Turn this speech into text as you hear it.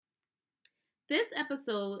This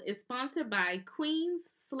episode is sponsored by Queen's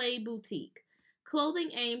Slay Boutique,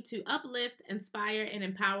 clothing aimed to uplift, inspire, and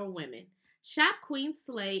empower women. Shop Queen's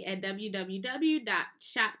Slay at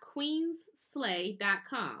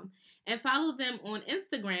www.shopqueensslay.com and follow them on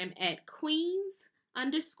Instagram at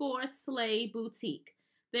queens_slay boutique.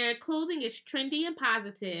 Their clothing is trendy and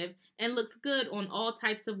positive and looks good on all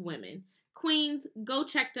types of women. Queens, go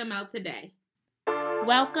check them out today.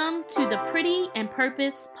 Welcome to the Pretty and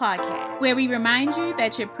Purpose podcast, where we remind you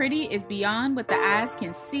that your pretty is beyond what the eyes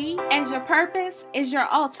can see, and your purpose is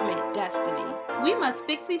your ultimate destiny. We must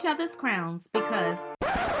fix each other's crowns because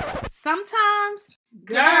sometimes,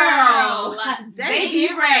 girl, they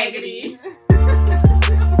get raggedy.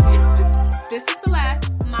 This is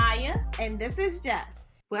Celeste, Maya, and this is Jess.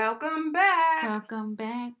 Welcome back. Welcome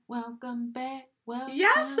back. Welcome back. Welcome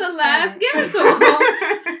yes, Celeste, back. give us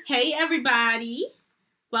a Hey, everybody.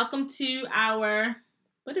 Welcome to our,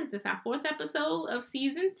 our fourth episode of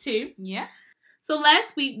season 2. Yeah. So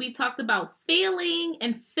last week we talked about feeling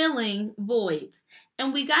and filling voids.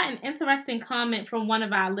 And we got an interesting comment from one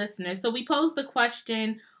of our listeners. So we posed the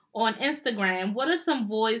question on Instagram, what are some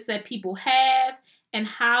voids that people have and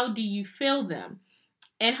how do you fill them?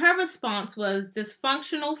 And her response was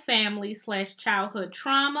dysfunctional family / childhood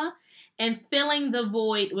trauma and filling the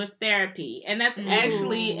void with therapy. And that's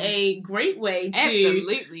actually a great way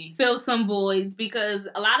to fill some voids because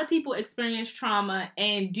a lot of people experience trauma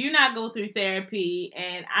and do not go through therapy.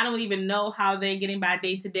 And I don't even know how they're getting by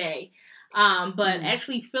day to day. But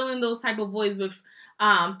actually filling those type of voids with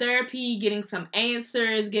therapy, getting some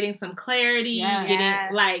answers, getting some clarity,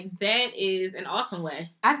 that is an awesome way.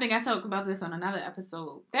 I think I talked about this on another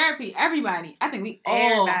episode. Therapy, everybody. I think we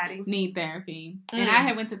all need therapy. And I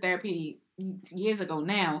had went to therapy years ago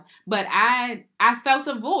now, but I felt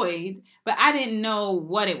a void, but I didn't know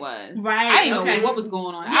what it was. Right. I didn't know what was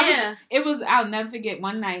going on. Yeah. I'll never forget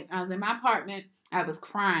one night I was in my apartment. I was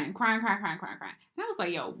crying. And I was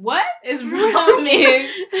like, yo, what is wrong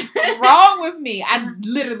with me? I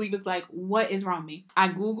literally was like, what is wrong with me? I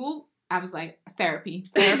Googled. I was like,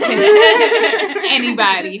 therapist,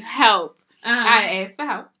 anybody, help. I asked for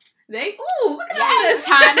help. Look at all this.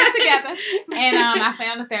 Tying it together. And I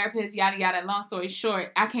found a therapist, yada, yada. Long story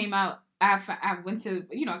short, I came out. I went to,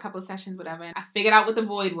 a couple of sessions, whatever, and I figured out what the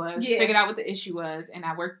void was, figured out what the issue was, and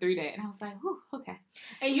I worked through that. And I was like, okay.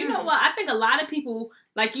 And you know what? I think a lot of people,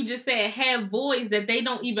 like you just said, have voids that they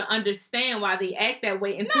don't even understand why they act that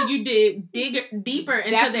way until you dig deeper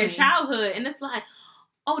into their childhood. And it's like,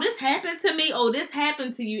 oh, this happened to me. Oh, this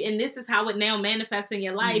happened to you. And this is how it now manifests in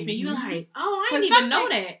your life. And you're like, oh, I didn't even know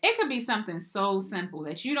that. It could be something so simple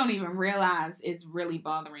that you don't even realize is really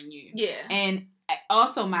bothering you. Yeah. And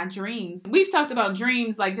also my dreams. We've talked about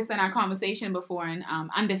dreams like just in our conversation before and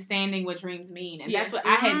understanding what dreams mean. And that's what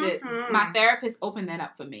I had to, my therapist opened that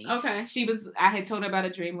up for me. Okay. I had told her about a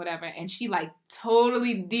dream, whatever, and she like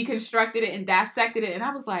totally deconstructed it and dissected it. And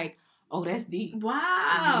I was like, oh, that's deep.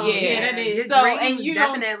 Wow. Yeah, that is. Your dreams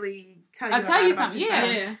definitely tell you something.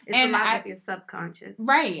 Yeah. It's a lot of your subconscious.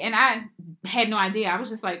 Right. And I had no idea. I was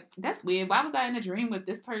just like, that's weird. Why was I in a dream with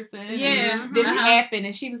this person? Yeah. And this happened.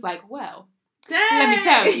 And she was like, well, dang. Let me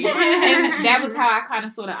tell you. And that was how I kind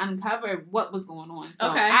of sort of uncovered what was going on. So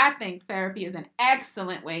I think therapy is an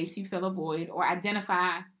excellent way to fill a void or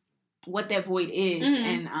identify what that void is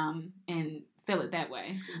and fill it that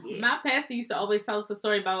way. Yes. My pastor used to always tell us a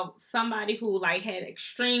story about somebody who like had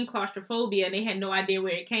extreme claustrophobia and they had no idea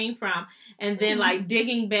where it came from. And then like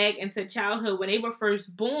digging back into childhood, when they were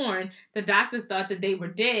first born, the doctors thought that they were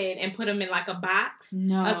dead and put them in like a box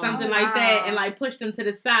or something like that and like pushed them to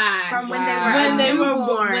the side. From when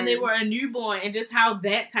they were a newborn and just how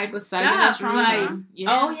that type of cellular stuff. trauma. Like,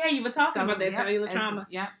 you were talking about that cellular trauma.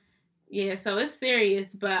 Yeah. Yeah, so it's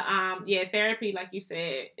serious, but therapy, like you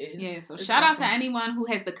said, is so shout out to anyone who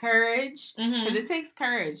has the courage, because it takes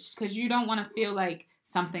courage, because you don't want to feel like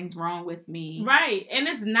something's wrong with me, right? And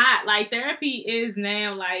it's not like therapy is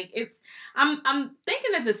now like it's. I'm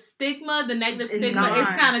thinking that the negative stigma is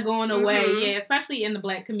kind of going away, especially in the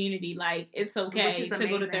Black community. Like it's okay to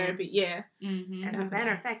go to therapy, As a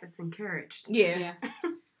matter of fact, it's encouraged. Yeah.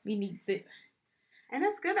 We need it. And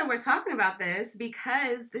it's good that we're talking about this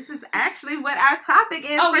because this is actually what our topic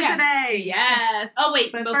is for today. Yes. Oh,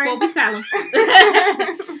 wait. But before we tell them,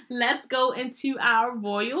 let's go into our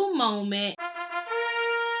royal moment.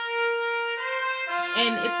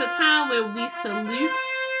 And it's a time where we salute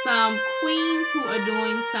some queens who are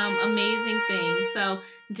doing some amazing things. So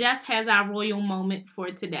Jess has our royal moment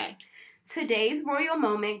for today. Today's royal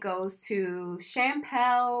moment goes to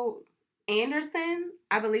Champel Anderson.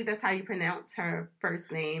 I believe that's how you pronounce her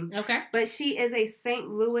first name. Okay. But she is a St.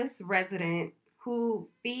 Louis resident who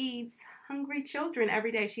feeds hungry children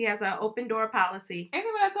every day. She has an open door policy. Ain't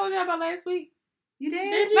that what I told you about last week? You did?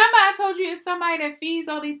 Remember I told you it's somebody that feeds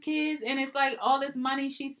all these kids and it's like all this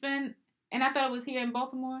money she spent, and I thought it was here in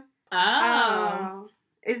Baltimore. Oh.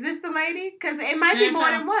 Is this the lady? Because it might be more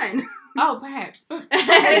than one. Oh, perhaps.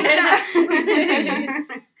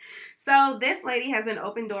 So this lady has an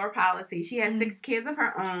open door policy. She has 6 kids of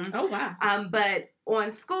her own. Oh, wow. But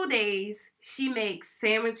on school days, she makes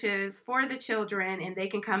sandwiches for the children, and they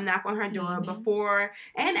can come knock on her door before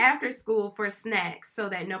and after school for snacks so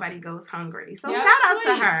that nobody goes hungry. So shout out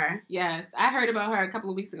to her. Yes, I heard about her a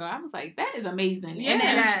couple of weeks ago. I was like, that is amazing. Yes. And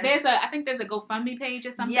then I think there's a GoFundMe page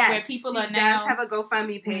or something where people are now. She does have a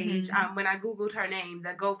GoFundMe page. When I Googled her name,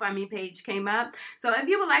 the GoFundMe page came up. So if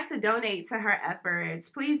you would like to donate to her efforts,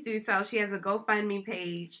 please do so. She has a GoFundMe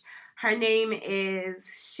page. Her name is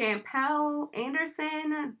Champale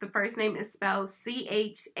Anderson. The first name is spelled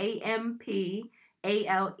Champale,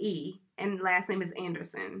 and last name is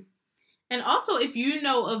Anderson. And also, if you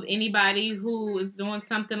know of anybody who is doing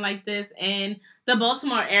something like this in the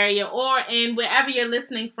Baltimore area or in wherever you're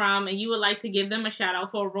listening from and you would like to give them a shout out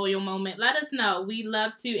for a royal moment, let us know. We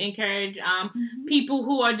love to encourage people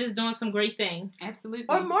who are just doing some great things. Absolutely.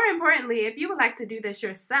 Or more importantly, if you would like to do this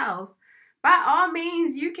yourself, by all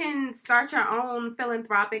means, you can start your own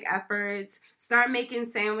philanthropic efforts, start making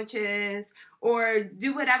sandwiches, or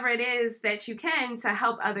do whatever it is that you can to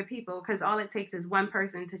help other people, because all it takes is one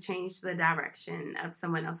person to change the direction of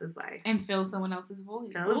someone else's life. And fill someone else's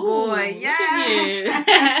void. Fill a void,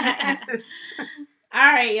 yeah.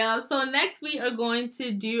 All right, y'all. So next we are going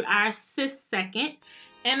to do our Sis Second.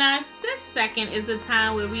 And our Sis Second is a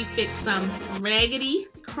time where we fix some raggedy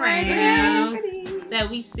crowns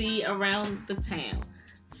that we see around the town.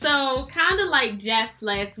 So, kind of like Jess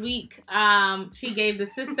last week, she gave the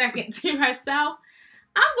Sis Second to herself.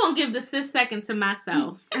 I'm going to give the Sis Second to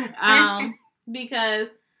myself because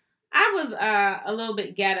I was a little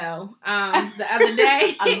bit ghetto the other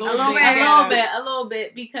day. a little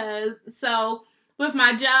bit because, so with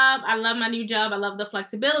my job, I love my new job. I love the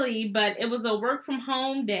flexibility, but it was a work from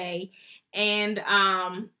home day, and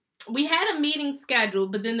we had a meeting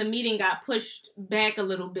scheduled, but then the meeting got pushed back a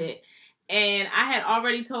little bit. And I had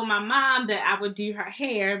already told my mom that I would do her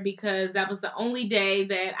hair because that was the only day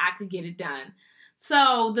that I could get it done.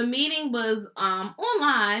 So the meeting was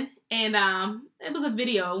online, and it was a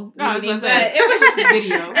video meeting. But it was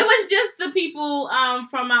video. It was just the people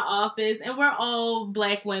from my office, and we're all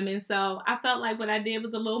Black women. So I felt like what I did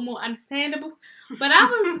was a little more understandable. But I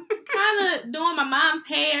was kind of doing my mom's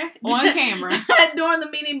hair on camera during the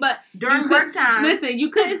meeting. But during work time, listen,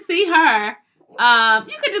 you couldn't see her.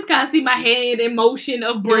 You could just kind of see my head in motion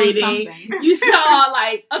of braiding. You saw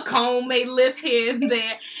like a comb may lift here and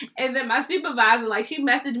there. And then my supervisor, like, she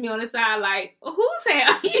messaged me on the side, like, whose hair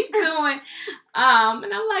are you doing? And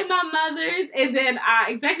I'm like, my mother's. And then our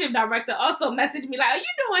executive director also messaged me, like, are you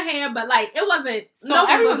doing hair? But like, it wasn't. So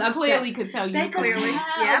everyone clearly could tell you. They could tell.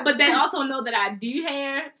 Yep. But they also know that I do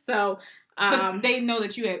hair. So, but they know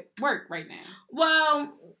that you at work right now.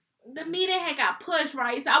 Well, the meeting had got pushed,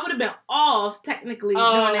 right? So I would have been off technically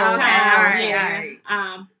during that time. All right.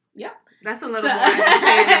 Yep. That's a little more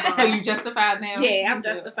understandable. So you justified now? Yeah, I'm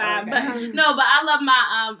justified. Okay. But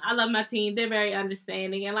I love my team. They're very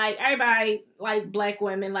understanding, and like everybody, like Black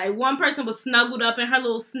women, like one person was snuggled up in her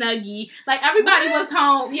little snuggie. Like everybody was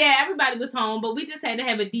home. Yeah, everybody was home, but we just had to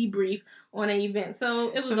have a debrief on an event. So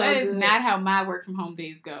it was. So that is not how my work from home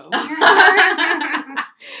days go.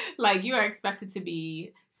 Like you are expected to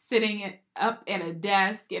be sitting up at a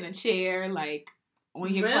desk in a chair, like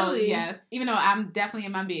on your clothes. Yes, even though I'm definitely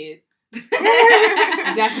in my bed.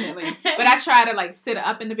 Definitely, but I try to like sit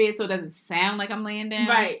up in the bed so it doesn't sound like I'm laying down,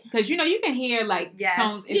 right? Because you can hear like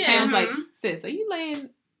tones. It sounds like, sis, are you laying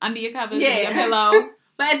under your covers with your pillow?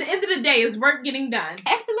 But at the end of the day, it's work getting done.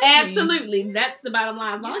 Absolutely. That's the bottom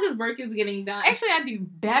line. As long as work is getting done. Actually, I do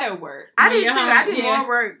better work. I do too. I do more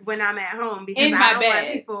work when I'm at home because I don't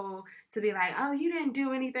want people to be like, oh, you didn't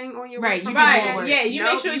do anything on your work. Right, you do more work. Yeah, you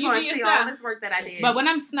make sure you do your see all this work that I did. But when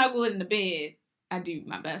I'm snuggled in the bed, I do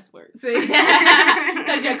my best work.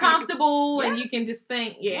 Because you're comfortable and you can just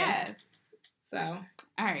think. Yeah. Yes. So. All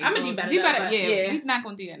right. I'm going to do better. We're not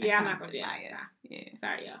going to do that next time. I'm not going to do that. Yeah.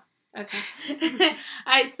 Sorry, y'all. Okay. All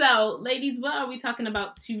right. So, ladies, what are we talking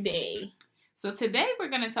about today? So, today we're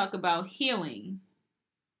going to talk about healing.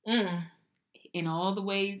 In all the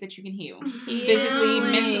ways that you can heal. Physically,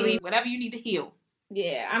 mentally, whatever you need to heal.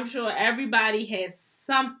 Yeah. I'm sure everybody has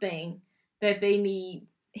something that they need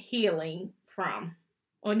healing from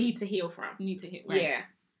or need to heal from. Right. Yeah.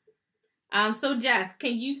 So Jess,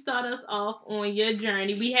 can you start us off on your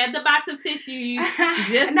journey? We had the box of tissues.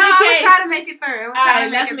 Just I'm gonna try to make it through. All right,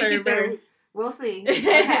 let's make it through. We'll see.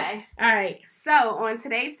 Okay. All right. So on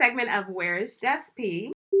today's segment of Where's Jess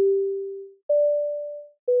P,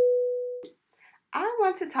 I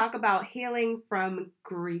want to talk about healing from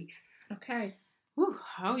grief. Okay. Whew.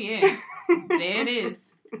 Oh yeah, there it is.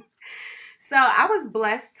 So I was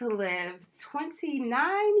blessed to live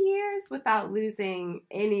 29 years without losing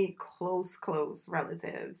any close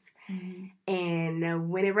relatives. Mm-hmm. And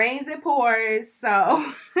when it rains, it pours. So,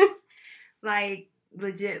 like,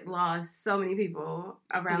 legit lost so many people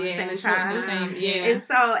around the same time. Yeah. And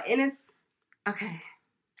so, and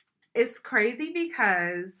it's crazy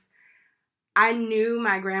because I knew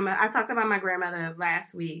my grandma. I talked about my grandmother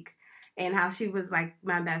last week. And how she was like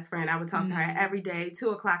my best friend. I would talk to her every day,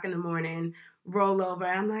 2:00 in the morning, roll over.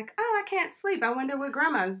 I'm like, oh, I can't sleep. I wonder what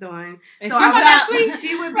grandma's doing. And so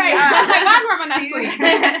she would be my grandma not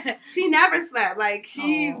sleep. She never slept. Like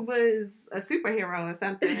she was a superhero or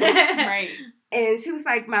something. Right. And she was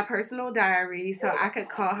like my personal diary. So I could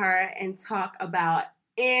call her and talk about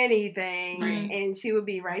anything. Right. And she would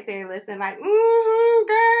be right there listening like, girl,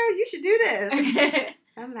 you should do this.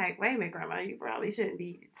 I'm like, wait a minute, Grandma, you probably shouldn't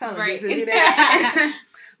be telling me to do that.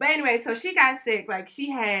 But anyway, so she got sick. Like,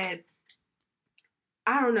 she had,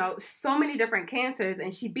 I don't know, so many different cancers,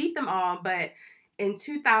 and she beat them all. But in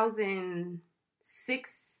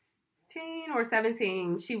 2016 or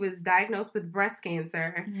 17, she was diagnosed with breast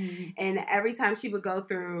cancer. Mm-hmm. And every time she would go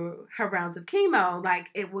through her rounds of chemo, like,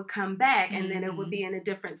 it would come back, and then it would be in a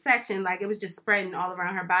different section. Like, it was just spreading all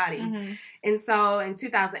around her body. Mm-hmm. And so in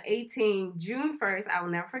 2018, June 1st, I will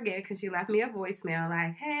never forget, because she left me a voicemail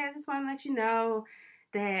like, hey, I just want to let you know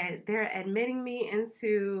that they're admitting me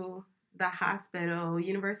into the hospital,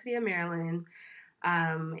 University of Maryland,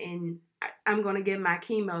 and I'm going to get my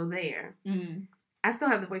chemo there. Mm-hmm. I still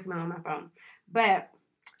have the voicemail on my phone. But,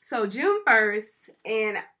 so June 1st,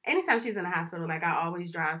 and anytime she's in the hospital, like, I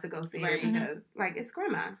always drive to go see her because, like, it's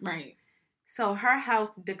grandma. Right. So her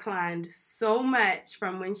health declined so much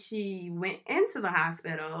from when she went into the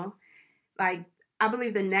hospital. Like, I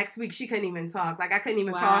believe the next week she couldn't even talk. Like, I couldn't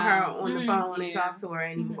even call her on the phone and talk to her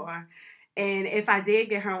anymore. Mm-hmm. And if I did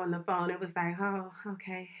get her on the phone, it was like, oh,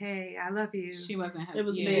 okay, hey, I love you. She wasn't happy. It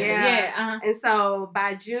was yeah. And so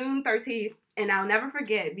by June 13th, and I'll never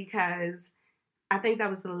forget because I think that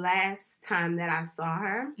was the last time that I saw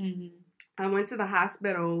her. Mm-hmm. I went to the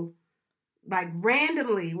hospital like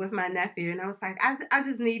randomly with my nephew, and I was like, I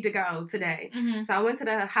just need to go today. Mm-hmm. So I went to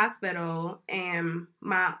the hospital, and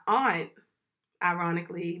my aunt,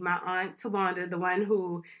 ironically, my aunt Tawanda, the one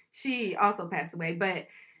who, she also passed away, but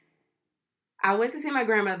I went to see my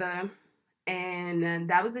grandmother, and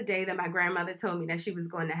that was the day that my grandmother told me that she was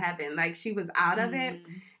going to heaven. Like, she was out of it,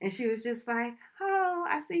 and she was just like, oh,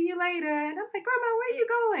 I see you later. And I'm like, Grandma, where are you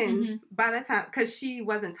going? Mm-hmm. By that time, because she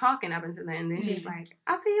wasn't talking up until then. And then she's like,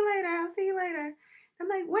 I'll see you later. I'm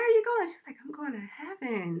like, where are you going? She's like, I'm going to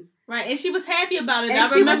heaven. Right, and she was happy about it.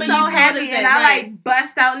 And she was so happy, and I like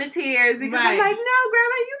bust out into tears because I'm like, no,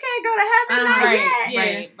 Grandma, you can't go to heaven, not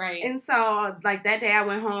yet. Right. And so, like, that day I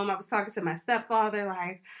went home, I was talking to my stepfather,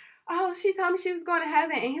 like, oh, she told me she was going to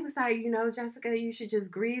heaven, and he was like, you know, Jessica, you should just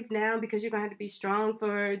grieve now because you're going to have to be strong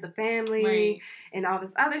for the family and all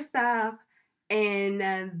this other stuff.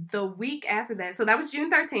 And the week after that, so that was June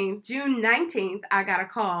 13th, June 19th, I got a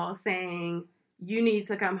call saying, you need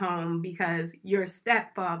to come home because your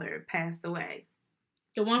stepfather passed away.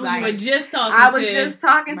 The one who you were just talking to. I was just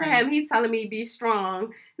talking to him. He's telling me be strong.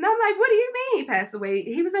 And I'm like, what do you mean he passed away?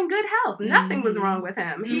 He was in good health. Nothing was wrong with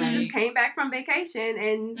him. He just came back from vacation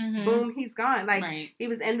and boom, he's gone. Like, he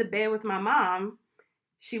was in the bed with my mom.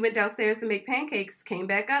 She went downstairs to make pancakes, came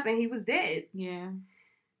back up, and he was dead. Yeah.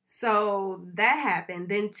 So that happened.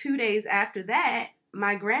 Then 2 days after that,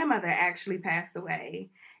 my grandmother actually passed away.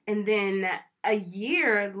 And then a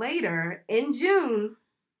year later, in June,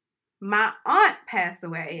 my aunt passed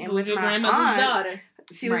away. And with my aunt, daughter.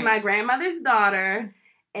 She was my grandmother's daughter.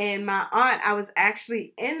 And my aunt, I was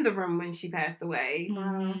actually in the room when she passed away.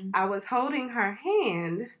 Mm-hmm. I was holding her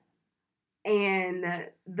hand, and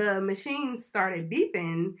the machine started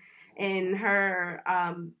beeping, and her,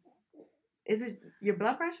 is it your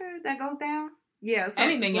blood pressure that goes down? Yeah. So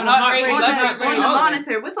anything, your heart rate, on the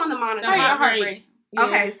monitor. What's on the monitor? Your heart rate. Yeah.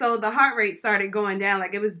 Okay, so the heart rate started going down,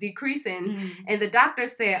 like it was decreasing, and the doctor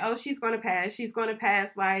said, oh, she's going to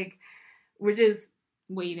pass, like, we're just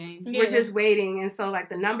waiting. We're just waiting, and so, like,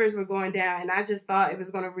 the numbers were going down, and I just thought it was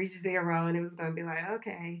going to reach 0, and it was going to be like,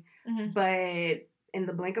 okay, but in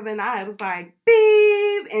the blink of an eye, it was like,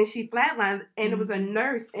 beep, and she flatlined, and it was a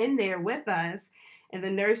nurse in there with us, and the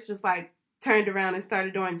nurse just, like, turned around and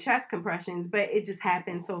started doing chest compressions, but it just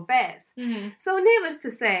happened so fast. Mm-hmm. So needless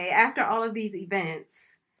to say, after all of these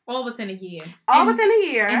events, all within a year. Within a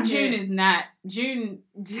year. And June is not June.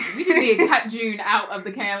 We just did cut June out of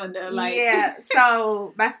the calendar. Like yeah.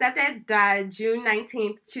 So my stepdad died June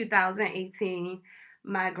 19th, 2018.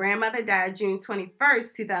 My grandmother died June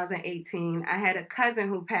 21st, 2018. I had a cousin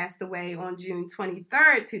who passed away on June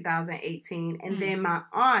 23rd, 2018. And then my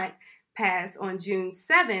aunt passed on June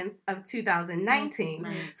 7th of 2019.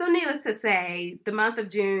 Right. So needless to say, the month of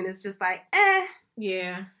June is just like,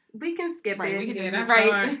 Yeah. we can skip Right, it. we can do that's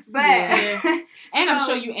right. hard. But And I'm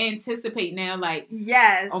So- sure you anticipate now, like,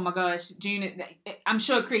 yes. oh my gosh, June. I'm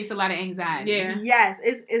sure it creates a lot of anxiety. Yeah. Yes,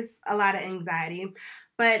 it's a lot of anxiety.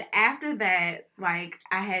 But after that, like,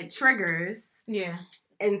 I had triggers. Yeah.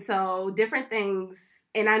 And so different things,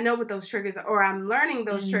 and I know what those triggers are, or I'm learning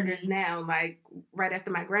those Mhm. triggers now. Like, right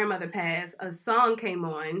after my grandmother passed, a song came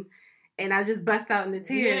on, and I just bust out into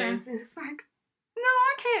tears. And it's like, no,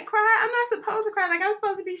 I can't cry. I'm not supposed to cry. Like, I'm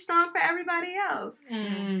supposed to be strong for everybody else.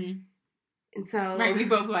 Mm. And so... Right, we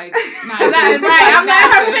both like, Right, I'm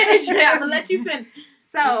letting her finish it. I'm gonna let you finish.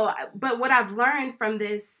 So, but what I've learned from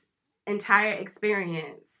this entire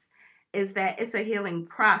experience is that it's a healing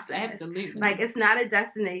process. Absolutely. Like, it's not a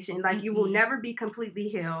destination. Like, you will Mm-mm. never be completely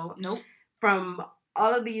healed Nope. from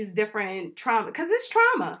all of these different trauma, because it's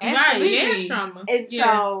trauma. Right, Absolutely. yeah, it's trauma. And Yeah.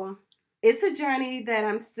 so it's a journey that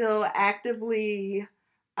I'm still actively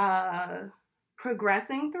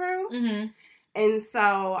progressing through. Mm-hmm. And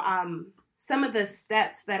so some of the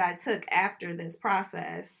steps that I took after this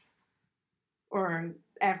process, or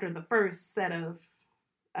after the first set of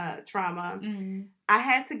trauma, Mm. I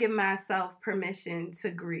had to give myself permission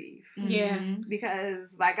to grieve. Yeah. Mhm.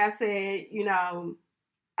 Because, like I said, you know,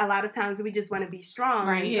 a lot of times we just want to be strong.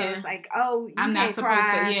 Right, And yeah. so it's like, oh, you I'm can't not supposed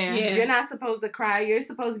cry. to. Yeah. Yeah. You're not supposed to cry. You're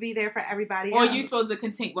supposed to be there for everybody Or else. you supposed to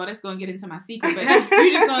continue. Well, that's going to get into my secret, but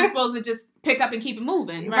you're just going to supposed to just pick up and keep it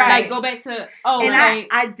moving. Right. Like go back to And right.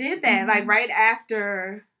 I did that, like, Mhm. right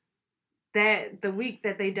after that, the week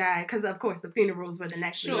that they died, because of course the funerals were the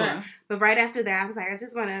next week. Sure. But right after that, I was like, I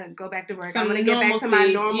just want to go back to work. Some I'm going to get back to my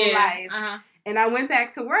normalcy. normal Yeah. life. Uh-huh. And I went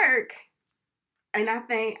back to work, and I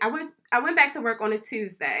think I went back to work on a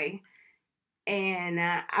Tuesday, and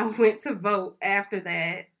I went to vote after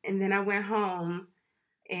that, and then I went home,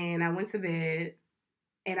 and I went to bed,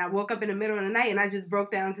 and I woke up in the middle of the night, and I just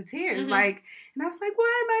broke down to tears, Mhm. like, and I was like,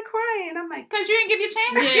 why am I crying? I'm like, Because you didn't give your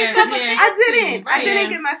chance to Yeah, give yourself a yeah. chance. I didn't. to, I right? didn't Yeah.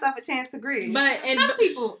 give myself a chance to grieve. But and Some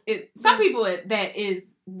people, that is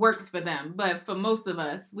works for them, but for most of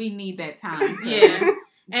us, we need that time to Yeah.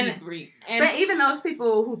 And- debrief. and But even those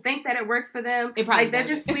people who think that it works for them, It probably like, they're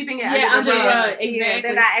doesn't. just sweeping it Yeah, under the under rug. the rug, Yeah, exactly.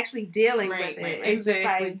 they're not actually dealing Right, with right, it. right. It's just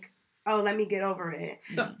Exactly. like, oh, let me get over it.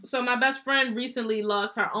 So my best friend recently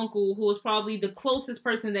lost her uncle, who was probably the closest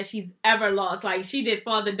person that she's ever lost. Like, she did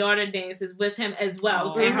father-daughter dances with him as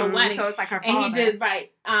well Oh. during her Mhm. wedding. So it's like her And father.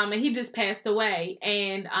 he just passed away,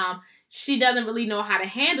 and she doesn't really know how to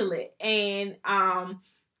handle it. And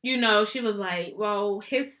you know, she was like, well,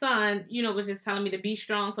 his son, you know, was just telling me to be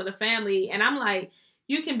strong for the family. And I'm like,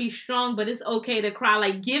 you can be strong, but it's okay to cry.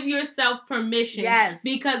 Like, give yourself permission. Yes.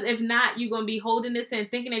 Because if not, you're going to be holding this in,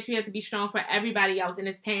 thinking that you have to be strong for everybody else, and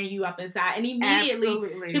it's tearing you up inside. And immediately,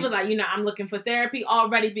 Absolutely. she was like, you know, I'm looking for therapy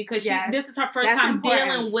already, because Yes. this is her first That's time important.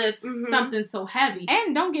 dealing with Mhm. something so heavy.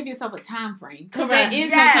 And don't give yourself a time frame. Because Correct. there is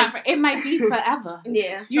Yes. no time frame. It might be forever.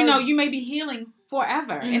 Yeah. You So- know, you may be healing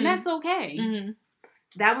forever. Mhm. And that's okay. Mm-hmm.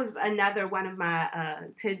 That was another one of my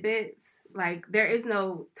tidbits. Like, there is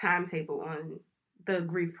no timetable on the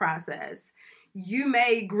grief process. You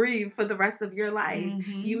may grieve for the rest of your life.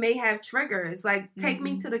 Mhm. You may have triggers. Like, Take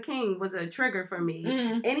Me Mhm. to the King was a trigger for me.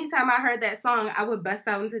 Mm-hmm. Anytime I heard that song, I would bust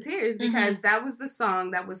out into tears because that was the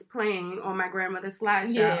song that was playing on my grandmother's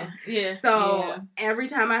slideshow. Yeah. Yeah. So Yeah. every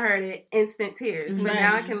time I heard it, instant tears. But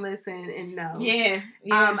now I Right. can listen and know. Yeah.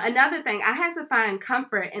 Yeah. Another thing, I had to find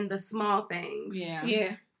comfort in the small things. Yeah.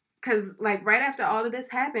 Yeah. Because, like, right after all of this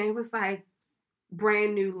happened, it was like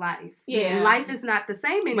brand new life. Yeah. Life is not the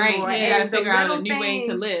same anymore. Right. You Yeah. gotta And the figure out a little new way to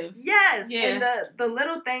things- live. Yes. Yeah. And the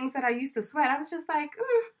little things that I used to sweat, I was just like,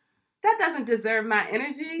 that doesn't deserve my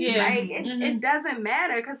energy. Yeah. Like, Mhm. it doesn't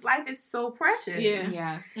matter because life is so precious. Yeah.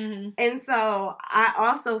 Yes. Mm-hmm. And so I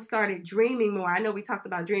also started dreaming more. I know we talked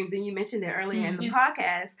about dreams and you mentioned it earlier in the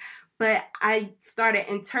podcast, but I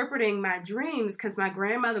started interpreting my dreams because my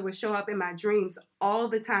grandmother would show up in my dreams all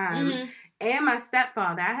the time. Mm-hmm. And my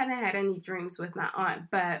stepfather. I haven't had any dreams with my aunt,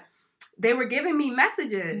 but they were giving me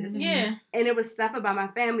messages. Mhm. Yeah. And it was stuff about my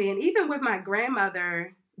family. And even with my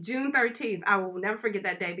grandmother, June 13th, I will never forget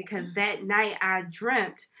that day because that night I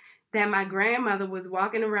dreamt that my grandmother was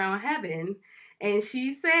walking around heaven, and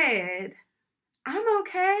she said, I'm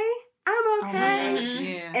okay. I'm okay. Oh,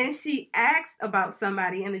 yeah. And she asked about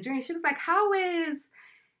somebody in the dream. She was like, I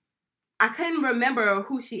couldn't remember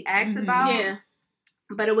who she asked about. Yeah.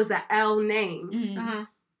 But it was an L name. Mhm. Uh-huh.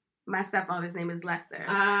 My stepfather's name is Lester. So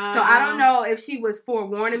I don't know if she was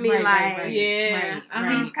forewarning me, Yeah.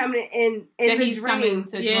 he's coming in the dream.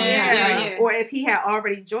 Yeah. Or if he had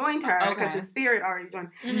already joined her, because Okay. his spirit already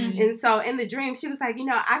joined her. Mhm. And so in the dream, she was like,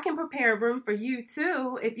 I can prepare a room for you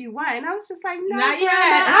too if you want. And I was just like, no, Not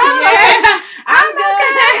Grandma, yet. I'm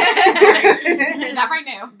okay. Not right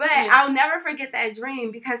now. But I'll never forget that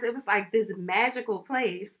dream because it was like this magical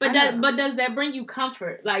place. But does that bring you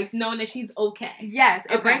comfort, like knowing that she's okay? Yes,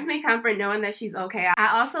 it Okay. brings me comfort knowing that she's okay.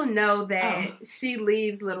 I also know that she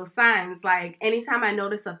leaves little signs. Like anytime I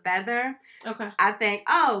notice a feather, Okay. I think,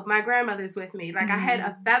 oh, my grandmother's with me. Like I had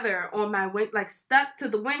a feather on my stuck to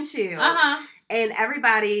the windshield. And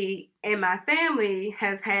everybody in my family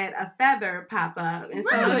has had a feather pop up. And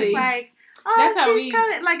so Really? it's like, oh, That's how she's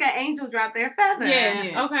coming, like an angel dropped their feather. Yeah.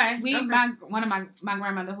 Yeah. Okay. One of my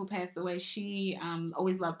grandmother who passed away, she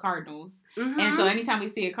always loved cardinals. Mm-hmm. And so anytime we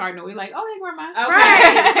see a cardinal, we're like, oh, hey, grandma. Okay.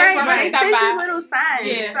 Right. Grandma, They stop send by. you little signs.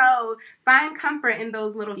 Yeah. So find comfort in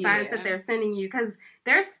those little signs Yeah. that they're sending you because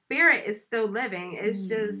their spirit is still living. It's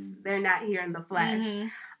just they're not here in the flesh.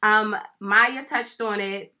 Mhm. Maya touched on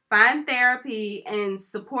it. Find therapy and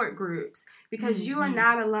support groups because you are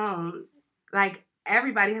not alone. Like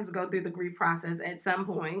everybody has to go through the grief process at some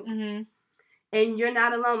point. Mhm. And you're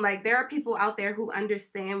not alone. Like, there are people out there who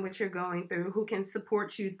understand what you're going through, who can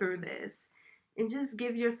support you through this. And just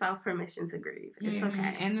give yourself permission to grieve. It's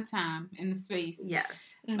okay. And the time and the space.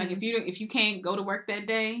 Yes. Like, if you can't go to work that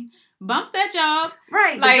day, bump that job.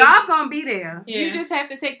 Right. Like, the job gonna be there. Yeah. You just have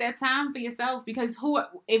to take that time for yourself because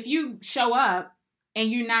if you show up and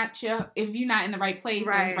if you're not in the right place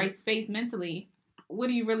or in the right space mentally, what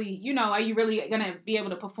do you really, are you really gonna be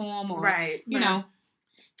able to perform or, you know?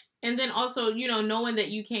 And then also, knowing that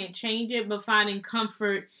you can't change it, but finding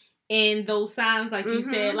comfort in those signs, like you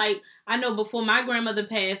said. Like, I know before my grandmother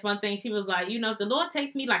passed, one thing she was like, if the Lord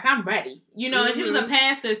takes me, like, I'm ready. And she was a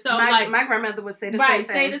pastor, so my grandmother would say the same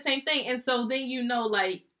thing. Say the same thing. And so then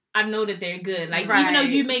like, I know that they're good. Like, even though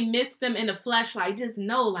you may miss them in the flesh, like, just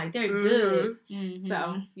know, like, they're good. Mm-hmm.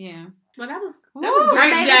 So, yeah. Well, that was Ooh,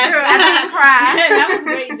 great, I Jess. I didn't cry. That was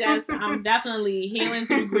great, Jess. Definitely healing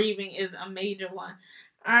through grieving is a major one.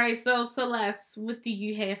 All right, so Celeste, what do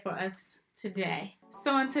you have for us today?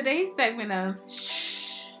 So in today's segment of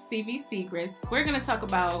CV Secrets, we're going to talk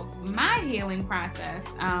about my healing process,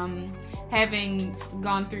 having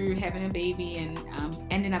gone through having a baby and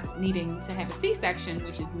ending up needing to have a C-section,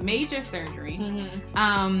 which is major surgery.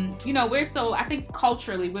 I think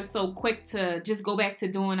culturally we're so quick to just go back to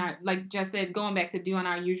doing going back to doing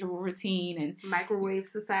our usual routine and microwave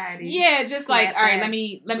society. Yeah, just snap like, all right, back.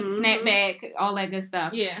 let me snap back, all that good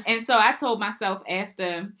stuff. Yeah. And so I told myself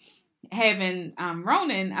after having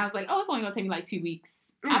Ronan, I was like, it's only gonna take me like 2 weeks.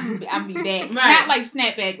 I'll be back. Not like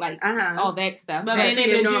snap back, like all that stuff. But being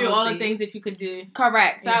able to do all the things that you could do.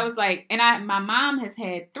 Correct. So I was like, and my mom has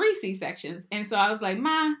had 3 C-sections. And so I was like,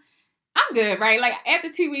 Ma, I'm good, right? Like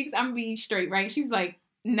after 2 weeks, I'm gonna be straight, right? She was like,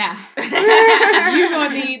 nah. You're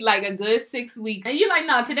gonna need like a good 6 weeks. And you're like,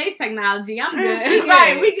 no, today's technology, I'm good.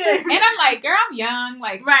 Right, we good. And I'm like, girl, I'm young.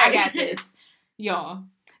 Like, I got this. Y'all.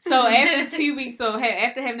 So after 2 weeks,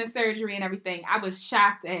 after having the surgery and everything, I was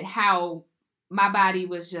shocked at how my body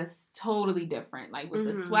was just totally different, like with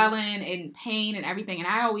the swelling and pain and everything. And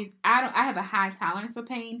I have a high tolerance for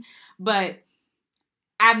pain, but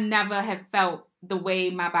I've never have felt the way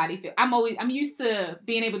my body feels. I'm used to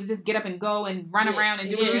being able to just get up and go and run around and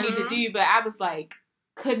do what you need to do. But I was like,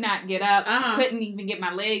 could not get up, couldn't even get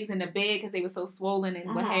my legs in the bed because they were so swollen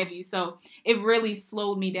and what have you. So it really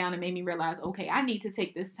slowed me down and made me realize, okay, I need to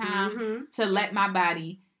take this time to let my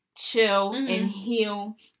body chill and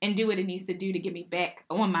heal and do what it needs to do to get me back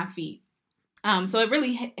on my feet. So it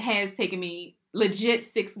really has taken me legit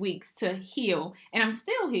 6 weeks to heal, and I'm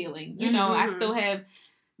still healing. I still have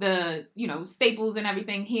the staples and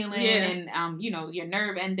everything healing, and your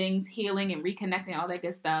nerve endings healing and reconnecting, all that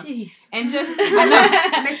good stuff. Jeez. And just I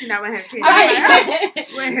know It makes you not want to have kids.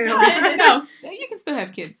 well, no, you can still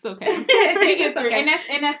have kids. It's okay. We get through. Okay.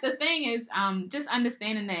 And that's the thing is just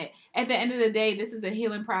understanding that at the end of the day, this is a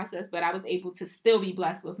healing process, but I was able to still be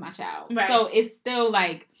blessed with my child. Right. So it's still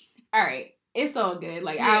like, all right, it's all good.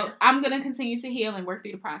 Like I'm gonna continue to heal and work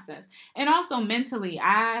through the process. And also mentally,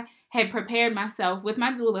 I had prepared myself with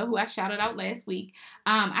my doula, who I shouted out last week.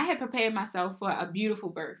 I had prepared myself for a beautiful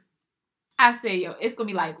birth. I said, yo, it's going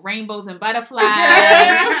to be like rainbows and butterflies.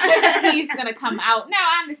 He's going to come out. Now,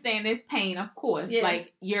 I understand this pain, of course. Yeah.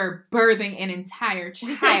 Like, you're birthing an entire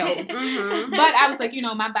child. Mhm. But I was like,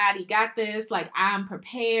 my body got this. Like, I'm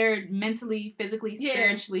prepared mentally, physically, Yeah.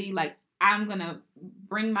 spiritually. Like, I'm going to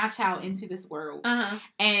bring my child into this world. Uh-huh.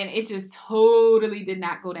 And it just totally did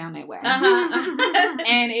not go down that way. Uh-huh.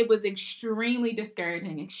 And it was extremely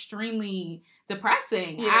discouraging, extremely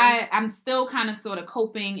depressing. Yeah. I'm still kind of sort of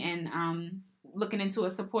coping and looking into a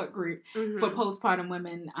support group Mhm. for postpartum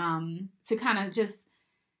women to kind of just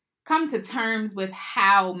come to terms with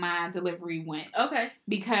how my delivery went. Okay.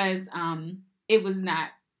 Because it was not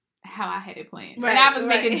how I had it planned. Right, And I was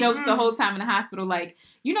right. making jokes the whole time in the hospital, like,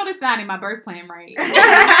 that's not in my birth plan, right? They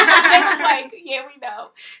was like, yeah, we know.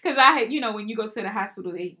 Because I had, when you go to the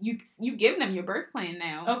hospital, you give them your birth plan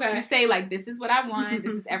now. Okay. You say, like, this is what I want.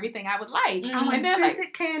 This is everything I would like. Mhm. I want And they're like,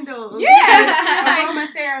 scented candles. yeah.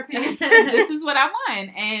 Aromatherapy. This is what I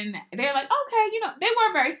want. And they're like, okay, they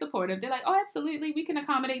were very supportive. They're like, oh, absolutely, we can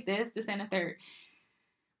accommodate this, and the third.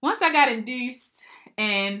 Once I got induced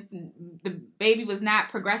and the baby was not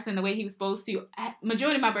progressing the way he was supposed to,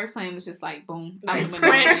 majority of my birth plan was just like, boom, out the window.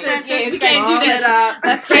 Francis, we can't Ball do this. it up.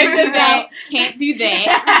 Let's Can't can't do do that. that. Can't do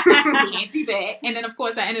that. Can't do that. And then, of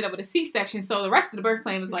course, I ended up with a C-section, so the rest of the birth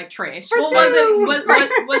plan was like trash. Well,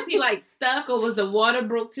 was he like stuck, or was the water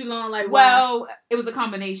broke too long? Like, Well, it was a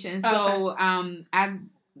combination. So Okay. I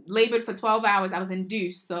labored for 12 hours. I was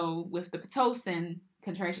induced. So with the Pitocin,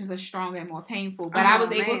 contractions are stronger and more painful. But I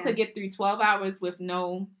was able to get through 12 hours with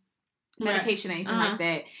no medication or anything like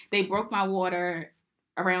that. They broke my water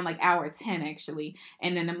around like hour 10 actually.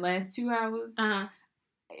 And then them last 2 hours,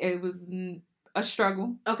 it was a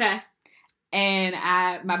struggle. Okay. And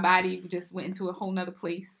my body just went into a whole nother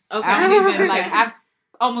place. Okay. I don't even I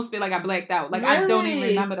almost feel like I blacked out. Like I don't even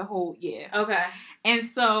Really? remember the whole Okay. And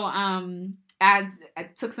so I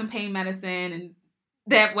took some pain medicine and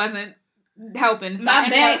that wasn't helping. So My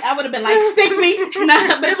bad. I would have been like, stick me.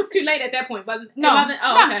 Nah, but it was too late at that point, wasn't it? No. It wasn't?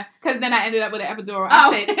 Oh, okay. Because then I ended up with an epidural.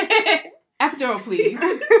 I said, epidural, please.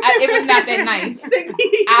 It was not that nice. Stick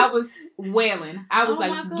me. I was wailing. I was Oh my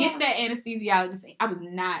like, God. get that anesthesiologist. I was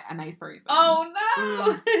not a nice person. Oh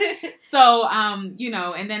no. So,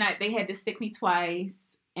 and then they had to stick me twice.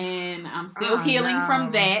 And I'm still healing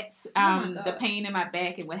from that. The pain in my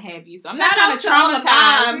back and what have you. So I'm not trying to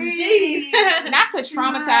traumatize. Jeez. Not to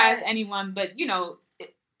traumatize anyone, but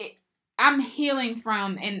I'm healing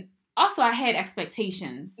from, and also I had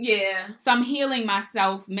expectations. Yeah. So I'm healing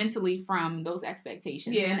myself mentally from those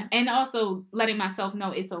expectations. Yeah. And also letting myself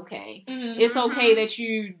know it's okay. Mm-hmm. It's okay that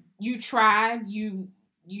you tried, you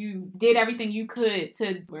did everything you could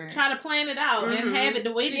to try to plan it out and have it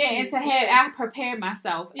the way that you... and to have, I prepared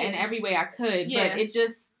myself in every way I could, but it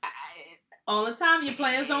just... all the time, your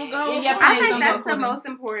plans don't go. Yeah, I think that's the most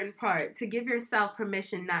important part, to give yourself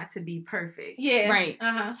permission not to be perfect. Yeah. Right.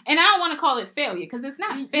 Uh-huh. And I don't want to call it failure, because it's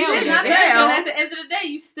not failure. It's not failure. But at the end of the day,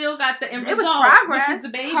 you still got the end result. It was progress. Which is the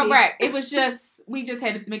baby. Correct. It was just, we just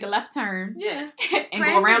had to make a left turn. Yeah. And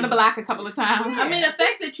go around the block a couple of times. I mean, the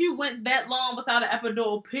fact that you went that long without an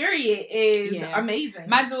epidural, period, is amazing.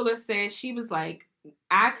 My doula said, she was like,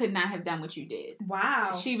 I could not have done what you did.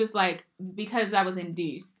 Wow. She was like, because I was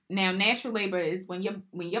induced. Now, natural labor is when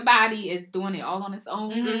your body is doing it all on its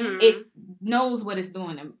own. Mm-hmm. It knows what it's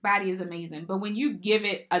doing. The body is amazing. But when you give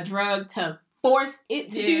it a drug to force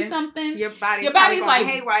it to do something, your body's like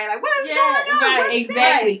haywire. Like, what is going on? Right, What's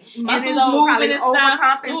exactly. This? And so probably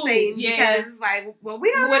overcompensating because it's like, well,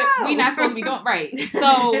 we don't know. We're not supposed to be doing right.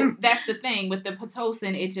 So that's the thing with the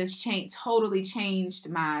Pitocin. It just totally changed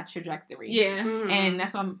my trajectory. Yeah, and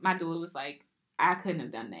that's why my doula was like, I couldn't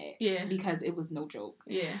have done that. Yeah, because it was no joke.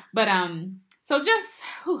 Yeah, but so just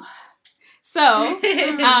so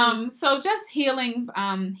just healing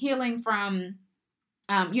from.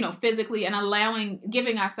 Physically, and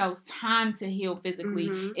giving ourselves time to heal physically.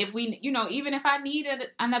 Mm-hmm. If we, even if I needed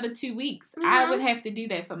another 2 weeks, I would have to do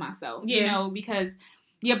that for myself, because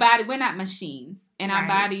your body, we're not machines, and our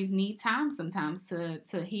bodies need time sometimes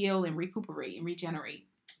to heal and recuperate and regenerate.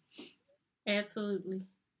 Absolutely.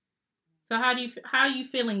 So how are you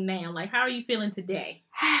feeling now? Like, how are you feeling today?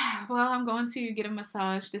 Well, I'm going to get a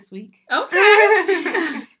massage this week.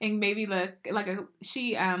 Okay. And maybe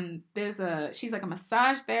she's like a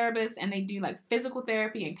massage therapist, and they do like physical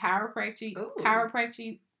therapy and chiropractic. Okay.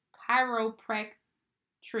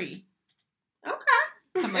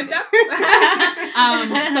 Like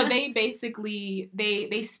so they basically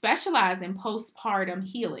they specialize in postpartum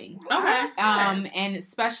healing. Okay. And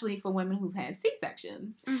especially for women who've had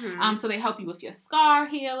C-sections. Mm-hmm. So they help you with your scar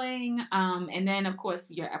healing. And then of course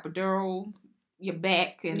your epidural your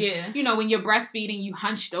back, and Yeah. you know, when you're breastfeeding, you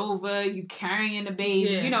hunched over, you carrying the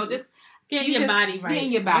baby, Yeah. you know, just Getting your body right.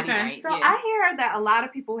 Getting your body Okay. right. So yeah. I hear that a lot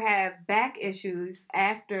of people have back issues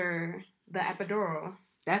after the epidural.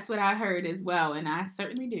 That's what I heard as well, and I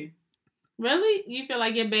certainly do. Really? You feel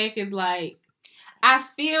like your back is like... I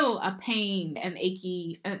feel a pain, an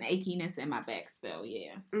achiness in my back still,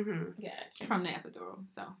 yeah. Mm-hmm. Gotcha. From the epidural.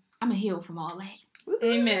 So I'm going to heal from all that.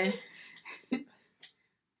 Amen.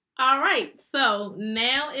 All right. So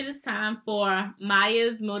now it is time for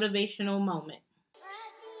Maya's motivational moment.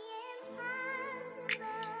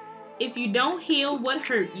 If you don't heal what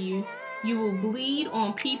hurt you, you will bleed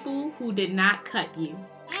on people who did not cut you.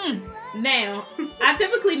 Now, I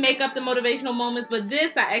typically make up the motivational moments, but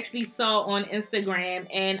this I actually saw on Instagram,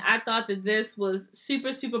 and I thought that this was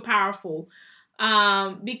super, super powerful.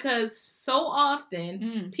 Because so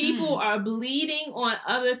often people are bleeding on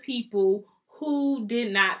other people who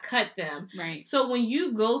did not cut them. Right. So when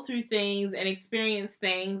you go through things and experience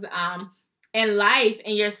things in life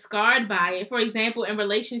and you're scarred by it, for example, in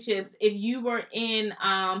relationships, if you were in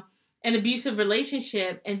an abusive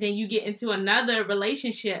relationship and then you get into another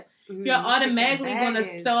relationship, you're automatically going to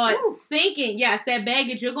start thinking, yes, that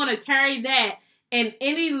baggage, you're going to carry that, and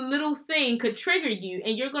any little thing could trigger you,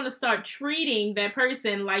 and you're going to start treating that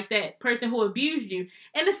person like that person who abused you,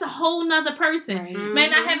 and it's a whole nother person. Right. May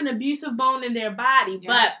not have an abusive bone in their body,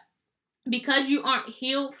 but because you aren't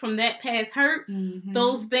healed from that past hurt,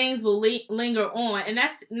 those things will linger on. And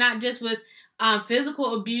that's not just with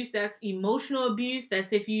physical abuse, that's emotional abuse.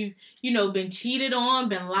 That's if you've, been cheated on,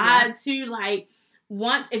 been lied to. Like,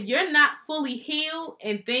 once, if you're not fully healed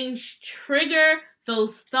and things trigger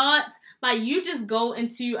those thoughts, like, you just go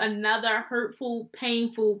into another hurtful,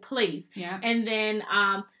 painful place. Yeah. And then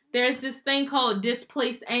there's this thing called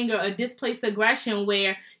displaced anger or displaced aggression,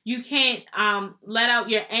 where you can't let out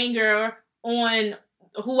your anger on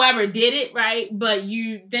whoever did it, right? But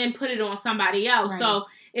you then put it on somebody else. Right. So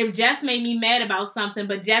if Jess made me mad about something,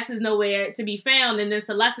 but Jess is nowhere to be found, and then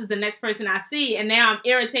Celeste is the next person I see, and now I'm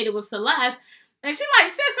irritated with Celeste, and she's like,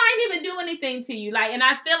 sis, I ain't even do anything to you. Like, and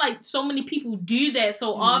I feel like so many people do that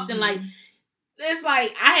so often. Like, it's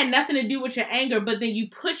like, I had nothing to do with your anger, but then you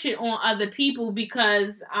push it on other people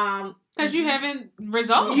because you haven't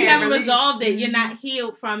resolved it. You haven't resolved it. You're not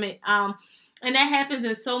healed from it. And that happens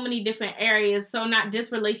in so many different areas. So not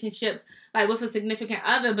just relationships, like with a significant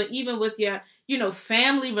other, but even with your,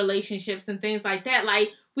 family relationships and things like that. Like,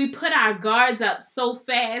 we put our guards up so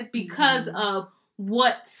fast because of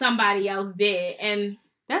what somebody else did. And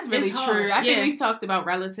that's really true. I think we've talked about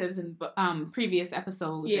relatives in previous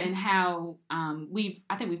episodes and how we've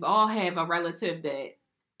all have a relative that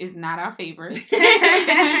is not our favorite.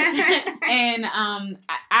 And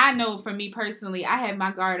I know for me personally, I have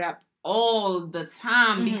my guard up all the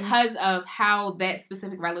time because of how that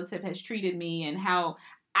specific relative has treated me and how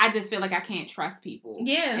I just feel like I can't trust people.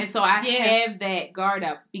 Yeah. And so I have that guard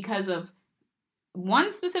up because of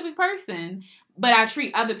one specific person, but I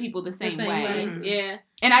treat other people the same way. Yeah.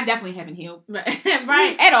 And I definitely haven't healed.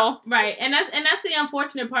 Right. At all. Right. And that's the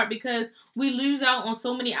unfortunate part, because we lose out on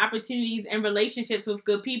so many opportunities and relationships with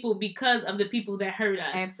good people because of the people that hurt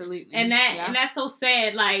us. Absolutely. And that's so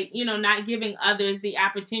sad, like, not giving others the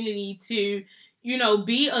opportunity to,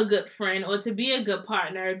 be a good friend or to be a good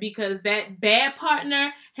partner, because that bad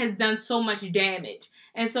partner has done so much damage.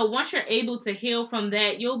 And so once you're able to heal from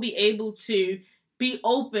that, you'll be able to be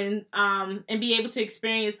open and be able to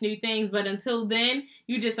experience new things. But until then,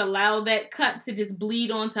 you just allow that cut to just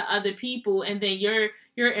bleed onto other people, and then you're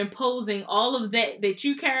imposing all of that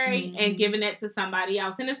you carry and giving it to somebody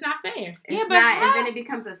else, and it's not fair. It's not, and then it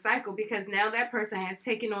becomes a cycle, because now that person has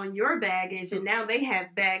taken on your baggage, and now they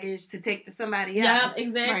have baggage to take to somebody else. Yep,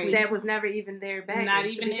 exactly. That was never even their baggage. Not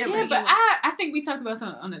even their baggage. Yeah, but I think we talked about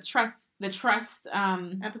some on the trust episode.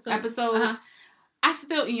 Uh-huh. I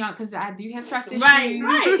still, because I do have trust issues. Right.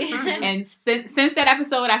 And since that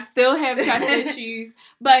episode, I still have trust issues.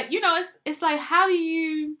 But, it's like, how do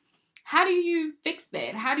you fix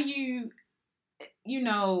that? How do you,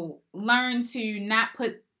 learn to not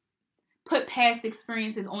put past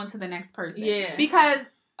experiences onto the next person? Yeah. Because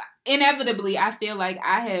inevitably, I feel like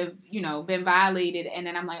I have, been violated, and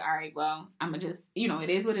then I'm like, all right, well, I'm going to just, it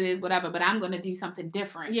is what it is, whatever, but I'm going to do something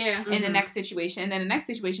different in the next situation. And then the next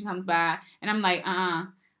situation comes by, and I'm like,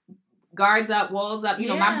 guards up, walls up,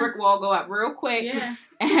 my brick wall go up real quick,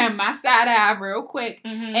 and my side eye real quick.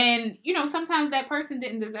 And, sometimes that person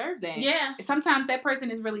didn't deserve that. Yeah. Sometimes that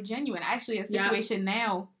person is really genuine. Actually, a situation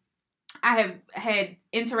now, I have had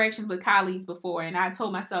interactions with colleagues before, and I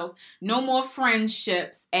told myself, no more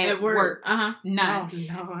friendships at work. Uh-huh. None.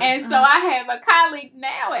 Oh, Lord. And so I have a colleague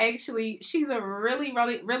now, actually. She's a really,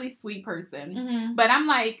 really, really sweet person. Mm-hmm. But I'm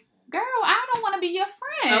like, girl, I don't want to be your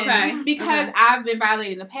friend. Okay. Because Okay. I've been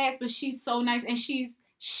violated in the past, but she's so nice. And she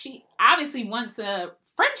obviously wants a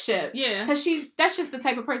friendship. Yeah. Because that's just the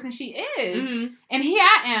type of person she is. Mm-hmm. And here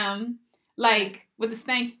I am, like, with the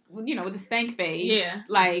stank face. Yeah.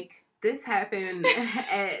 Like, This happened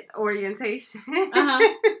at orientation. Uh-huh.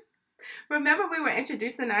 Remember we were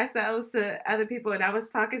introducing ourselves to other people and I was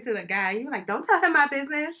talking to the guy. You were like, don't tell him my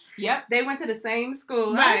business. yep. They went to the same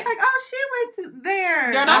school. I Right. was like, oh, she went to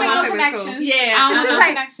there. Girl, I don't make won't no say what school. connections. Yeah. I And don't she know was no like,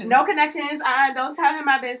 connections. no connections. Don't tell him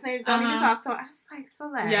my business. Don't even Uh-huh. talk to him. I was like,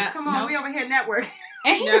 Celeste, Yeah. come on. Nope. We over here networking.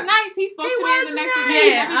 And he Yeah. was nice. He spoke He to me as was the next nice. day.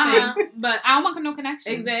 Yeah. Uh-huh. But I don't want no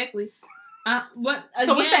connection. exactly. What?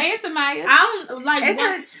 So what's the again, answer, Maya? I don't like. It's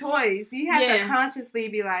once- a choice. You have Yeah. to consciously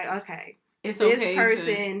be like, okay, It's this okay.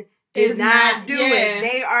 person Is did not not- do yeah. it.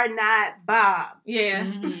 They are not Bob. Yeah.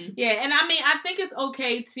 Mhm. Yeah, and I mean, I think it's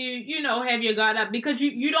okay to, have your guard up because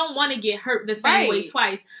you don't want to get hurt the same way Right.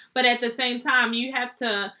 twice. But at the same time, you have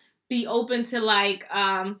to be open to like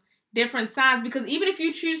different signs because even if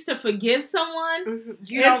you choose to forgive someone,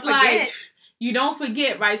 You don't it's like forget. you don't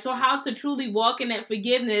forget, right? So how to truly walk in that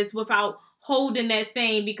forgiveness without holding that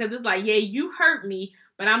thing because it's like, yeah, you hurt me,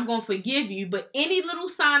 but I'm gonna forgive you. But any little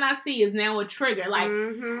sign I see is now a trigger, like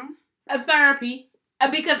a therapy.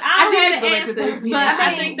 Because I do don't need have to go an into answer, therapy. but I I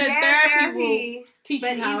mean, think that therapy will teach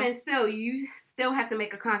but you how. even still, you still have to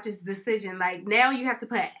make a conscious decision. Like now, you have to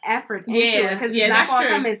put effort into Yeah, it because yeah, it's not that's going to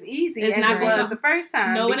true. come as easy It's as not it gonna was come- the first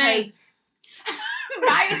time. No, it because ain't.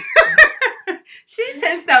 Maya, she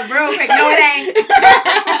tensed up real quick. No, it ain't.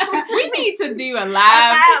 we need to do a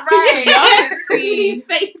live. Right. Y'all can These see,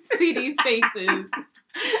 faces. see these faces.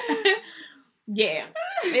 Yeah,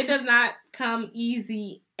 it does not come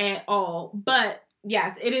easy at all. But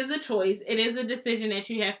yes, it is a choice. It is a decision that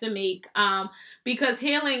you have to make. Because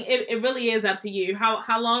healing, it really is up to you.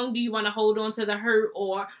 How long do you want to hold on to the hurt,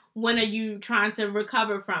 or when are you trying to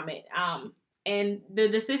recover from it? And the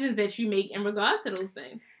decisions that you make in regards to those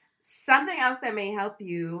things. Something else that may help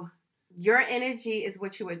you. Your energy is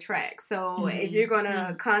what you attract. So if you're going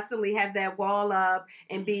to constantly have that wall up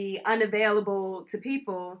and be unavailable to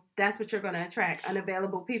people, that's what you're going to attract,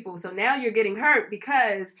 unavailable people. So now you're getting hurt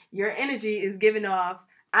because your energy is giving off,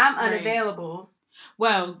 I'm Right. unavailable.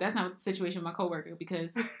 Well, that's not the situation with my coworker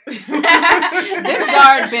because this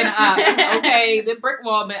guard been up. Okay, the brick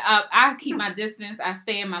wall been up. I keep my distance. I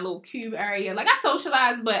stay in my little cube area. Like I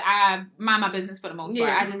socialize, but I mind my business for the most part.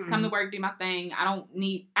 Yeah. I just come to work, do my thing. I don't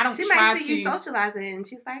She try might to. see you socializing and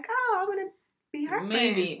she's like, oh, I want to be her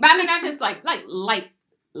Maybe, but I mean, I just like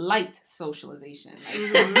light socialization. Like,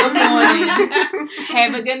 friend. good morning,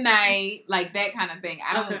 have a good night, like that kind of thing.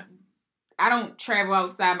 I don't travel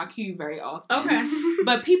outside my cube very often. Okay.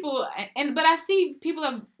 But people, but I see people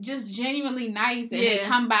are just genuinely nice, and they Yeah.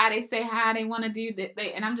 come by, they say hi, they want to do that,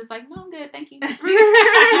 and I'm just like, no, I'm good, thank you. You want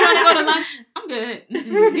to go to lunch? I'm good.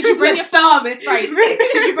 Mm-mm. Did you bring your food? starving? Right?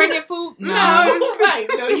 Did you bring your food? No, right.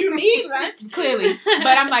 No, you need lunch. Clearly.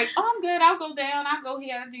 But I'm like, oh, I'm good. I'll go down. I'll go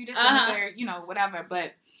here. I'll do this Uh-huh. and there, whatever.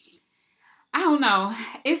 But I don't know.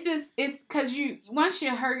 It's because once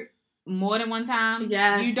you're hurt more than one time,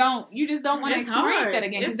 Yes. you just don't want to It's experience hard. that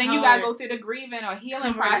again. Because It's then you gotta hard. go through the grieving or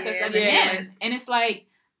healing Correct. process Yeah, again. yeah. And it's like,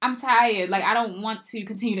 I'm tired. Like, I don't want to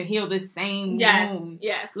continue to heal this same Yes. wound.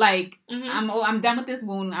 Yes. Like, Mhm. I'm done with this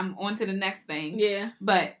wound. I'm on to the next thing. Yeah.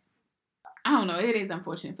 But I don't know. It is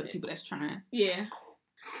unfortunate for the people that's trying. Yeah.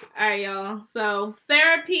 All right, y'all. So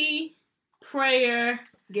therapy, prayer,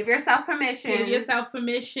 Give yourself permission. give yourself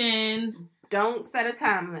permission. Don't set a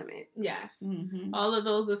time limit. Yes. Mm-hmm. All of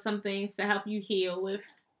those are some things to help you heal with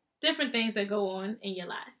different things that go on in your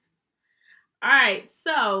lives. All right.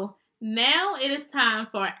 So now it is time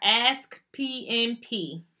for Ask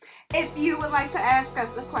PNP. If you would like to ask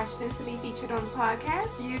us a question to be featured on the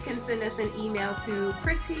podcast, you can send us an email to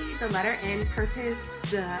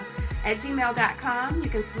pretty@gmail.com. You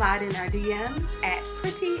can slide in our DMs at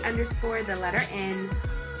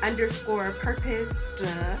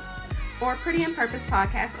pretty_N_purposed or Pretty and Purpose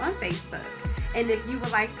Podcast on Facebook. And if you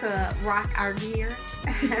would like to rock our gear,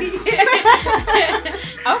 as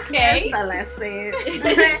Okay. Celeste said,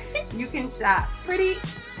 you can shop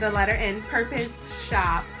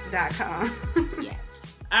pretty_N_purposeshop.com. Yes.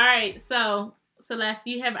 All right. So Celeste,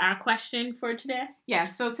 you have our question for today.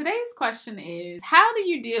 Yes. So today's question is, how do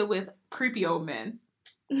you deal with creepy old men?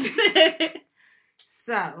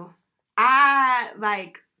 So,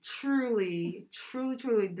 I truly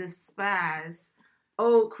despise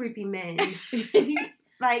old creepy men.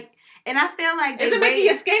 Like, and I feel like they Is it making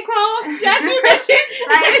your wait. skin crawl? Yes, you mentioned.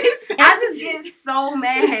 Like, I just get so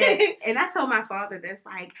mad. And I told my father this,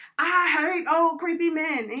 like, I hate old creepy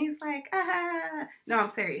men. And he's like, ah. No, I'm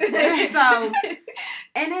serious. So,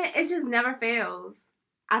 and it just never fails.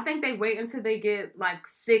 I think they wait until they get like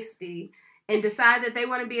 60 and decide that they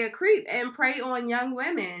want to be a creep and prey on young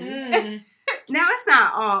women. Mm. Now, it's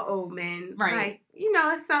not all old men. Right. Like, you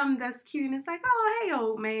know, it's some that's cute and it's like, oh, hey,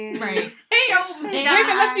 old man. Right. Hey, old man. Hey, Wait a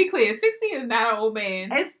minute, let's be clear. 60 is not an old man.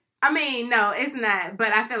 No, it's not.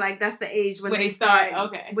 But I feel like that's the age when When they they start,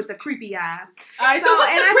 start okay. with the creepy eye. All right, so So,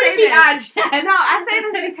 what's and the I say creepy this- eye, Jess? No, I say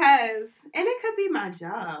this because, and it could be my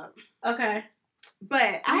job, Okay.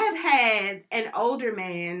 but I have had an older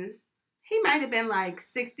man, he might have been like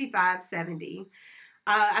 65, 70.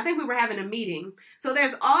 I think we were having a meeting. So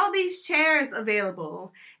there's all these chairs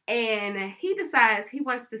available, and he decides he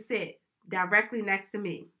wants to sit directly next to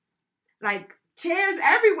me. Like, chairs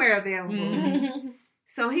everywhere available. Mhm.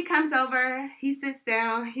 So he comes over, he sits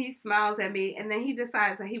down, he smiles at me, and then he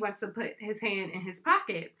decides that he wants to put his hand in his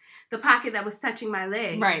pocket, the pocket that was touching my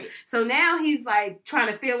leg. Right. So now he's like trying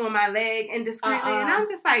to feel on my leg indiscreetly, and I'm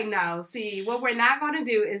just like, no, see, what we're not going to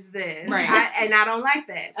do is this. Right. And I don't like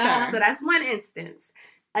that. Uh-huh. So that's one instance.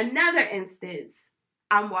 Another instance,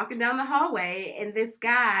 I'm walking down the hallway, and this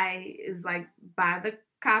guy is like by the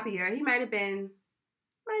copier. He might have been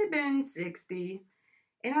 60.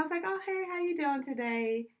 And I was like, oh, hey, how you doing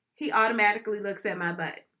today? He automatically looks at my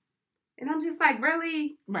butt. And I'm just like,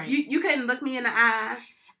 really? Right. You couldn't look me in the eye?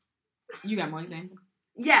 You got more examples?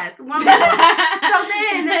 Yes, one more. So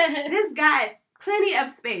then, this guy, plenty of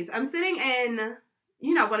space. I'm sitting in,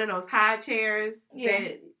 one of those high chairs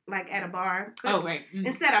that, like, at a bar. But Oh, right. Mm.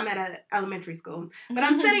 instead, I'm at an elementary school. But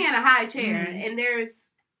I'm sitting in a high chair, and there's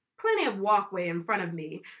plenty of walkway in front of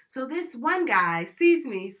me. So this one guy sees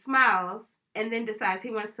me, smiles, and then decides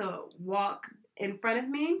he wants to walk in front of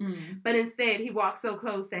me. Mm. But instead, he walks so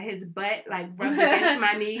close that his butt, like, rubs against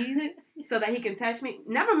my knees so that he can touch me.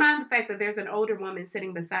 Never mind the fact that there's an older woman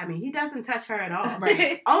sitting beside me. He doesn't touch her at all.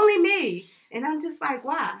 Right. Only me. And I'm just like,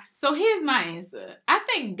 why? So here's my answer. I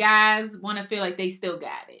think guys want to feel like they still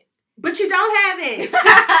got it. But you don't have it.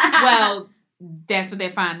 Well, that's what they're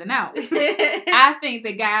finding out. I think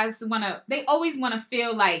the guys they always want to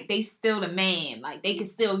feel like they still the man. Like they can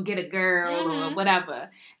still get a girl or whatever.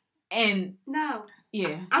 And No.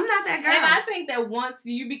 yeah. I'm not that girl. And I think that once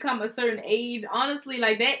you become a certain age, honestly,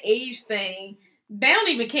 like that age thing, they don't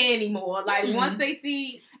even care anymore. Like once they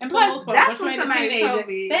see, And for the plus, most part, that's between what the somebody teenager, told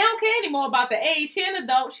me. They don't care anymore about the age. She an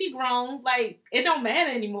adult, she grown. Like it don't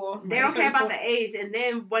matter anymore. They don't care about the age, and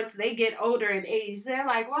then once they get older in age, they're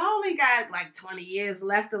like, well, I only got like 20 years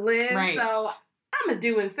left to live, Right. so I'm gonna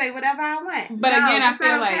do and say whatever I want. but No, again, I that's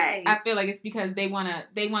not feel okay. like it's because they wanna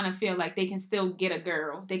feel like they can still get a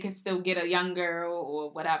girl. They can still get a young girl or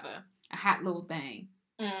whatever. A hot little thing.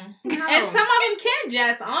 No. No. And some of them can,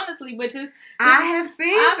 Jess, honestly, which is I have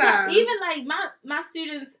seen some. even like my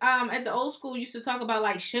students at the old school used to talk about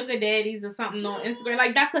like sugar daddies or something on Instagram.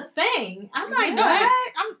 Like that's a thing. I'm like, No,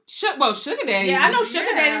 what? sugar daddy. Yeah, I know sugar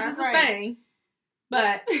Yeah, daddies is a right. thing.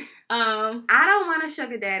 But I don't want a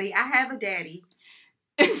sugar daddy. I have a daddy.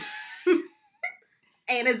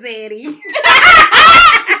 And a zaddy.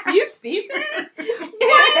 you stupid.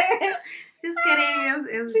 Just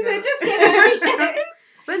kidding. It was She said, jokes. just kidding.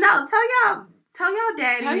 But no, tell y'all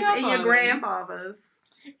daddies Tell your and your fathers. grandfathers.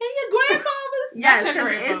 And your grandfathers? Yes, Not your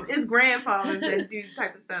because grandfathers. it's grandfathers that do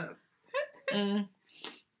type of stuff. Mm.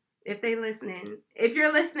 If they listening, if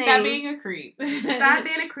you're listening, Stop being a creep. stop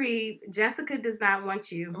being a creep. Jessica does not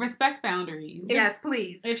want you. Respect boundaries. Yes,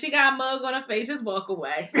 please. If she got a mug on her face, just walk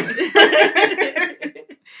away. Because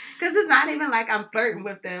it's not even like I'm flirting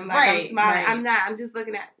with them. Like I'm Right, smiling. right. I'm not. I'm just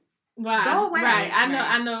looking at. Right. Go away. Right. I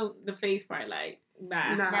Right. know the face part. Like,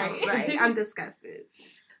 bye. No, Right. right. I'm disgusted.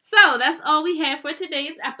 So that's all we have for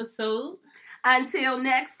today's episode. Until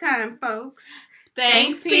next time, folks.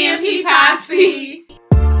 Thanks, PMP Posse.